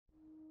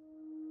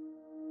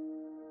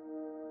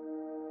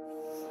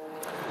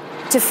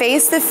To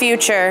face the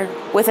future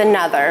with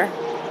another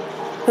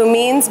who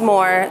means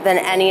more than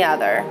any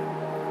other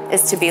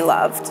is to be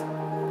loved.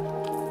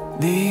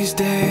 These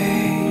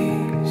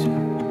days,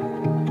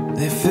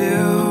 they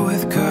fill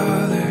with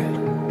color.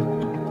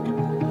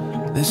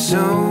 They're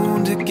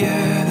sewn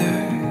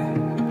together,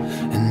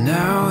 and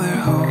now they're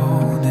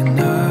holding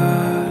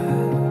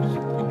us.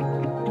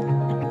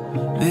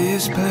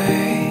 This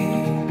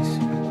place,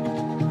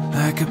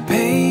 like a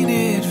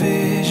painted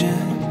vision,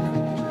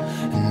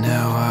 and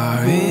now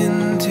our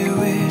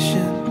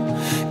intuition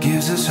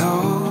gives us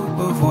hope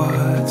of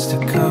what's to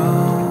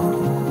come.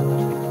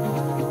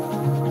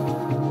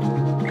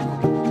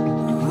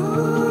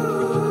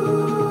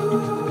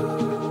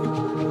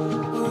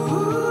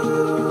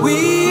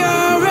 We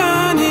are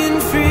running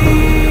free.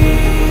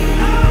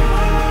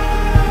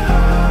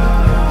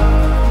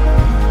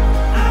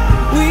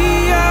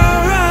 We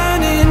are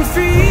running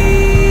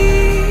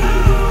free.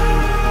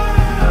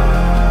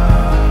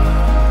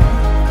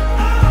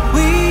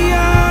 We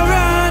are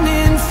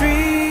running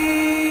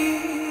free.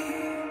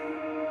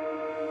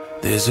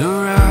 There's a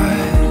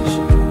rush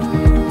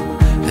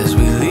as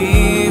we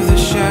leave the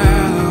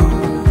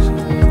shallows,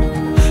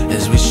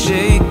 as we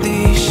shake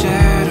these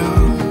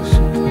shadows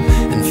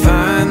and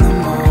find the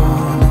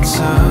morning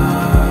sun.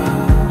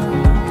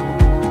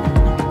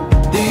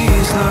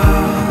 These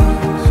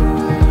lungs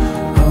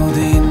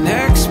holding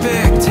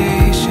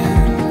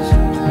expectations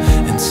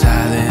and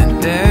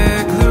silent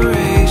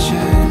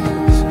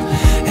declarations,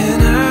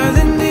 an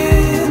island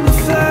in the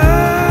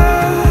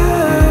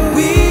flood.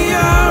 We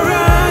are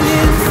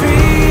running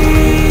free.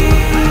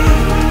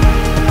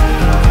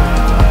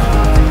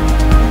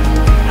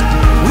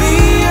 We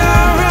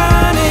are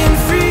running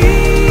free.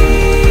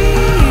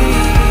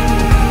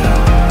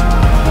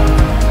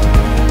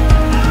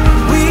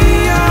 We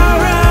are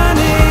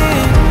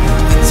running.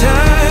 The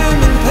time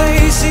and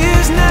place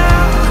is now.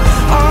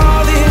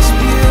 All this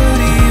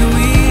beauty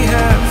we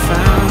have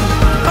found.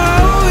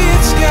 Oh,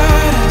 it's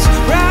got us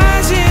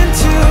rising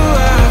to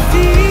our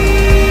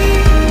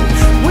feet.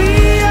 We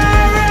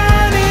are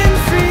running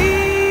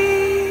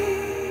free.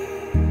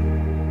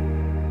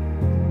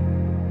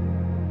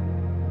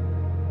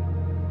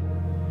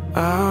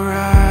 I'll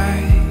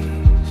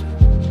rise,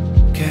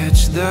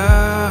 catch the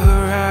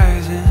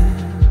horizon,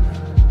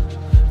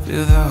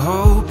 feel the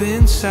hope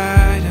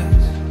inside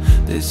us.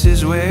 This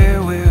is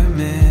where we're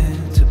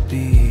meant to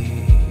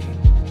be.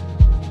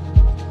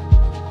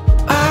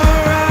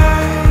 I'll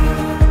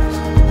rise,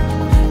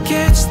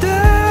 catch the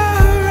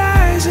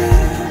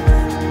horizon,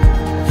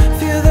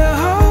 feel the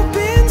hope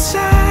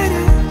inside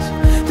us.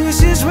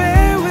 This is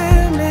where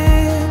we're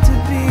meant to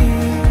be.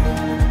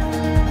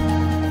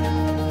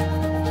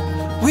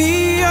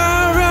 We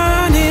are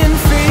running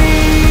free.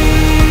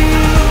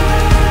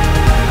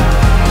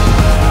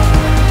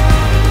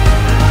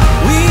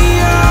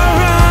 We are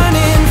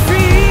running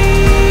free.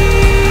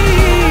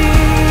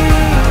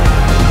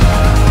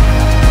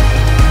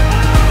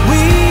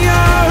 We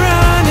are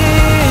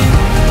running.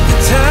 The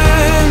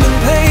time and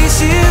place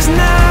is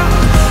now.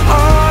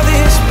 All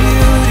this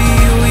beauty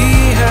we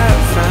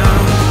have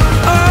found.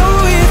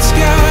 Oh, it's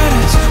got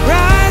us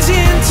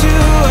rising to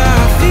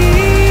our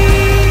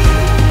feet.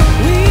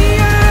 We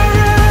are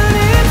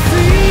running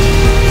free.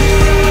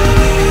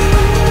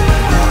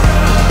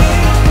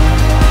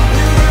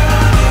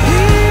 We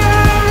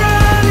are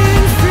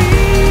running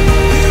free.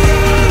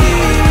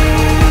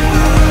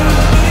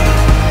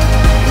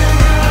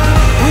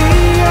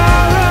 We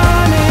are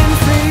running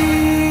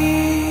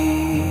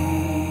free.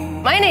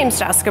 My name's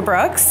Jessica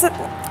Brooks,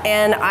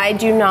 and I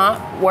do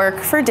not work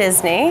for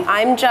Disney.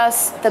 I'm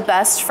just the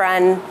best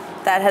friend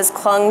that has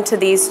clung to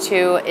these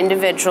two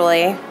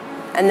individually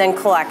and then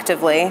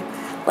collectively,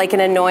 like an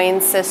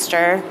annoying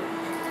sister,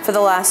 for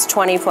the last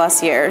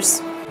 20+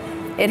 years.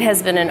 It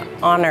has been an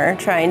honor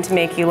trying to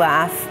make you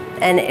laugh,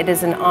 and it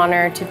is an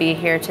honor to be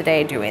here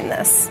today doing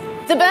this.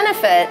 The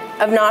benefit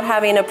of not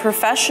having a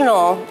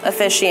professional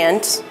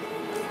officiant,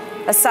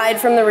 aside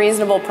from the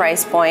reasonable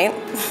price point,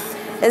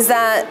 is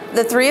that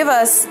the three of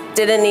us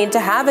didn't need to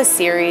have a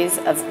series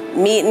of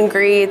meet and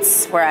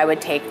greets where I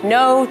would take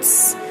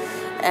notes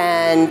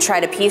and try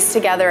to piece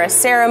together a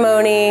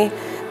ceremony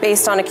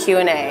based on a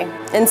Q&A.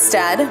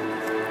 Instead,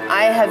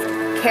 I have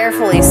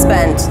carefully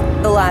spent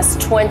the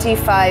last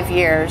 25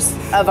 years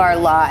of our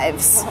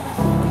lives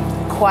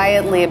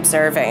quietly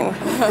observing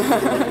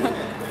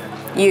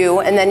you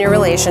and then your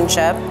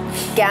relationship,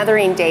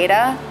 gathering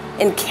data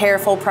in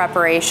careful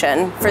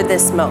preparation for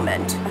this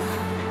moment.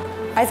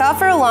 I thought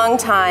for a long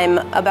time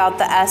about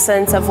the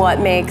essence of what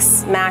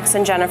makes Max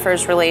and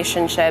Jennifer's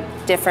relationship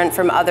different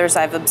from others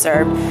I've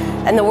observed,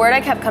 and the word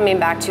I kept coming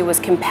back to was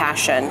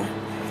compassion.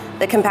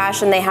 The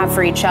compassion they have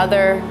for each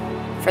other,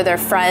 for their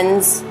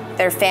friends,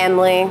 their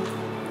family.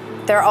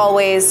 They're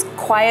always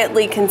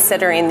quietly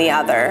considering the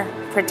other,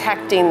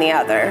 protecting the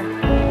other,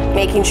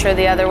 making sure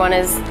the other one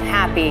is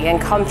happy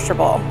and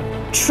comfortable.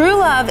 True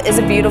love is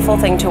a beautiful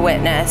thing to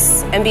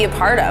witness and be a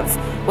part of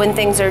when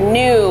things are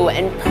new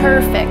and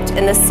perfect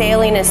and the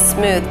sailing is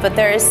smooth, but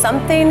there is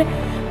something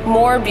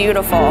more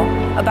beautiful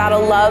about a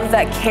love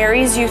that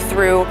carries you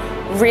through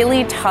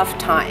really tough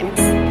times.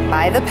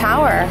 By the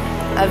power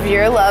of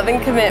your love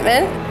and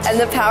commitment and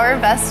the power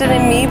vested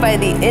in me by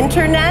the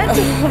internet,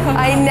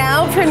 I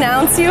now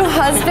pronounce you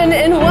husband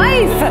and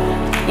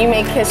wife. You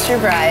may kiss your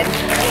bride.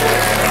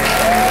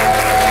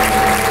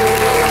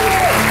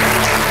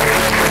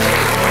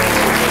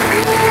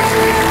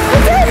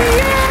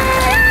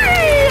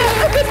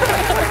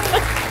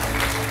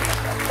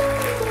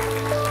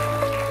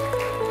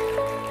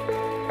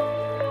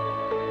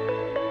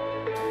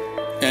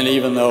 And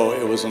even though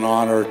it was an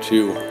honor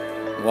to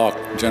walk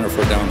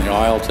Jennifer down the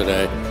aisle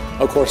today,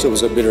 of course it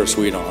was a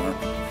bittersweet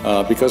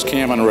honor because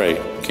Cam and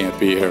Ray can't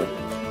be here.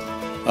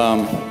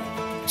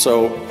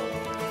 So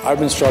I've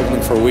been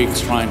struggling for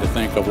weeks trying to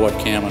think of what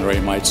Cam and Ray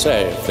might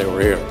say if they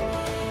were here.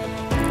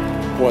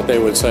 What they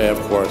would say, of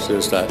course,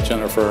 is that,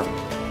 Jennifer,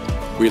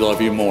 we love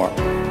you more.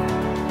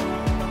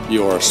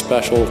 You are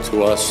special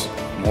to us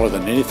more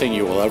than anything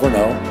you will ever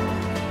know.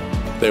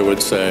 They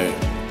would say,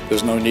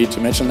 there's no need to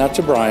mention that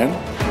to Brian.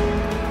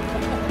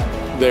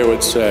 They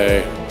would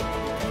say,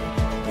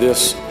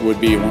 this would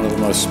be one of the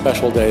most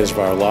special days of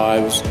our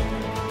lives,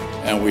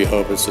 and we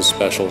hope it's as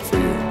special for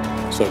you.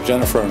 So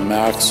Jennifer and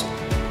Max,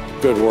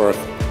 good work.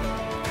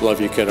 Love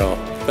you, kiddo.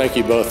 Thank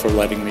you both for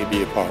letting me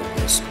be a part of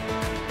this.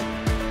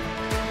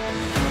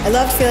 I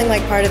loved feeling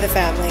like part of the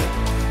family.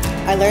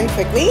 I learned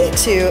quickly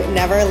to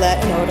never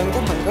let an Odom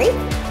get hungry.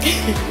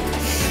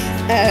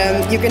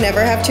 You can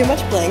never have too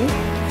much bling.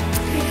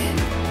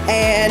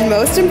 And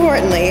most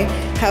importantly,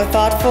 how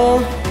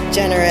thoughtful,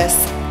 generous,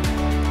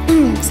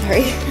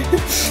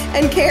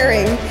 and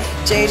caring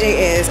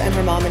JJ is and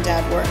her mom and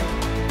dad were.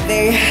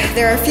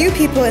 There are few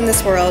people in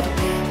this world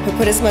who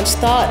put as much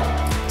thought,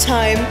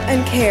 time,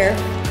 and care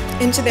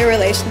into their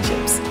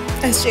relationships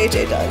as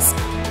JJ does.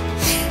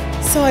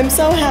 So I'm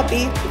so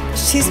happy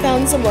she's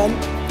found someone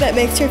that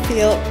makes her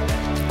feel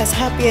as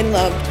happy and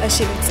loved as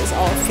she makes us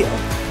all feel.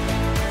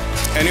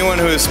 Anyone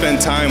who has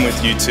spent time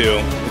with you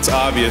two, it's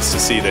obvious to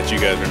see that you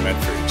guys are meant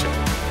for each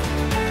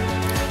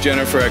other.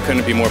 Jennifer, I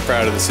couldn't be more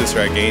proud of the sister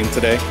I gained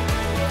today.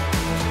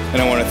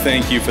 And I want to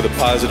thank you for the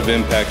positive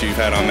impact you've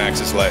had on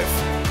Max's life.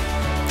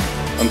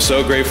 I'm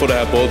so grateful to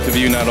have both of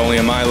you not only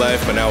in my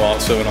life, but now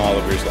also in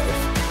Oliver's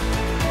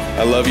life.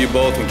 I love you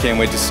both and can't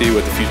wait to see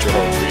what the future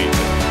holds for you.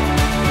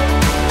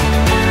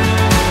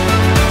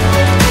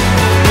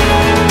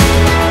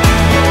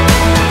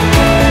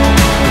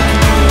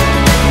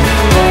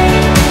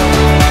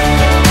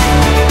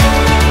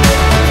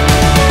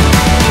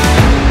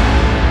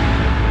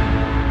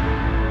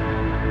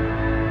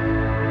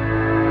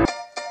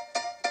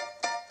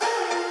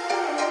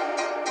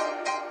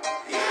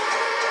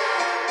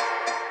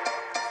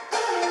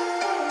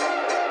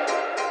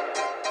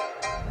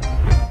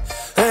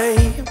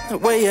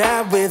 Where you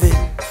at with it?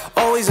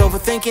 Always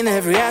overthinking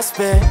every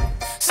aspect.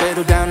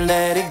 Settle down and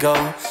let it go.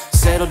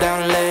 Settle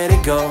down and let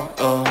it go.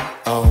 Oh,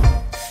 oh.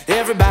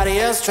 Everybody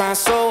else trying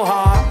so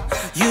hard.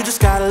 You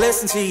just gotta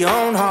listen to your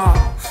own heart.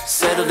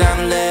 Settle down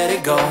and let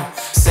it go.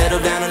 Settle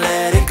down and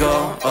let it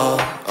go. Oh,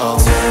 oh.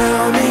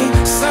 Tell me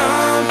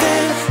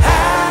something.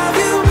 Have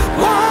you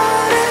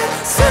wanted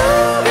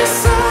to be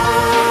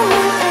someone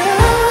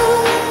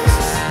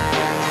else?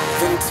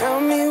 Then tell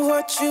me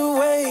what you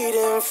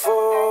waiting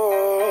for.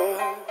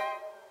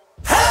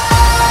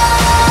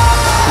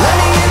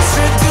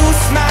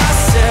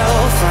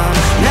 I'm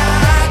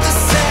not the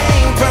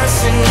same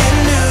person you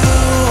knew.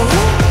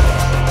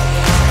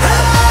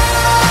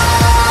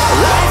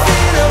 Life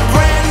in a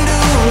brand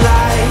new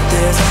light.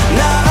 There's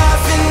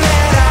nothing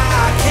that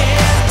I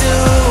can't do.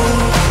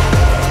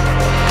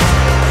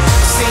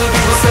 Seen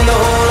people spend their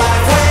whole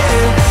life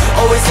waiting,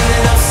 always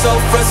ended up so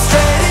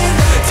frustrated.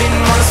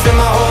 Didn't want to spend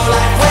my whole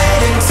life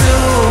waiting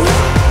too.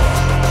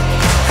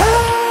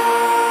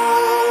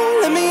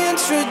 Let me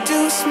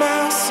introduce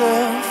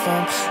myself.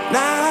 I'm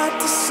not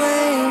the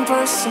same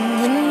person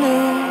you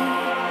knew.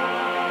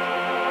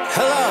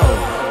 Hello.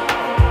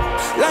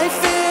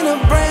 Life in a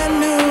brand